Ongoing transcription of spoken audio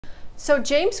So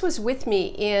James was with me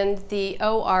in the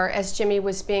OR as Jimmy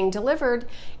was being delivered,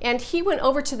 and he went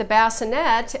over to the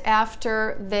bassinet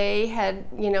after they had,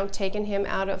 taken him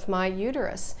out of my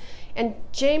uterus. And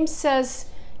James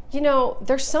says,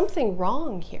 there's something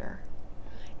wrong here.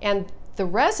 And the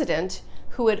resident,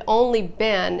 who had only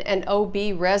been an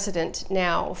OB resident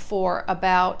now for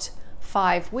about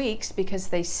 5 weeks, because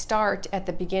they start at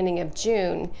the beginning of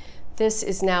June, this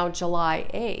is now July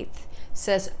 8th,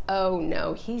 says, oh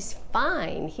no, he's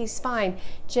fine, he's fine.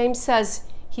 James says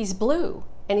he's blue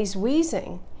and he's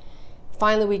wheezing.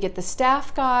 Finally, we get the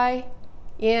staff guy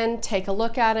in, take a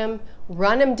look at him,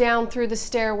 run him down through the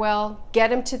stairwell,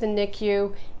 get him to the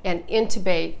NICU, and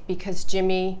intubate because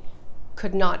Jimmy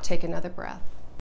could not take another breath.